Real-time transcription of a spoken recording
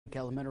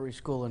Elementary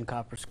School in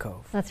Coppers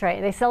Cove. That's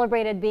right. They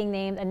celebrated being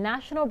named a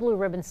National Blue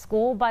Ribbon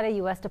School by the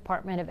U.S.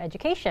 Department of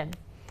Education.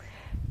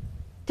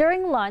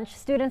 During lunch,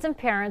 students and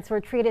parents were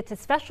treated to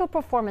special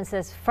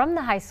performances from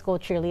the high school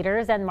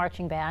cheerleaders and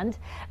marching band.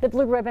 The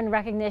Blue Ribbon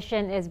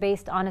recognition is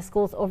based on a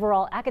school's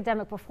overall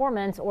academic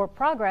performance or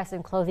progress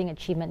in closing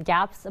achievement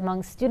gaps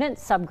among student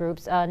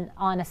subgroups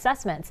on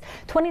assessments.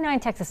 29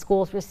 Texas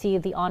schools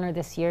received the honor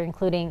this year,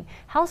 including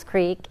House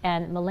Creek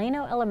and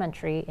Milano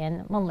Elementary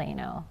in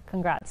Milano.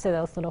 Congrats to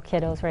those little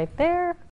kiddos right there.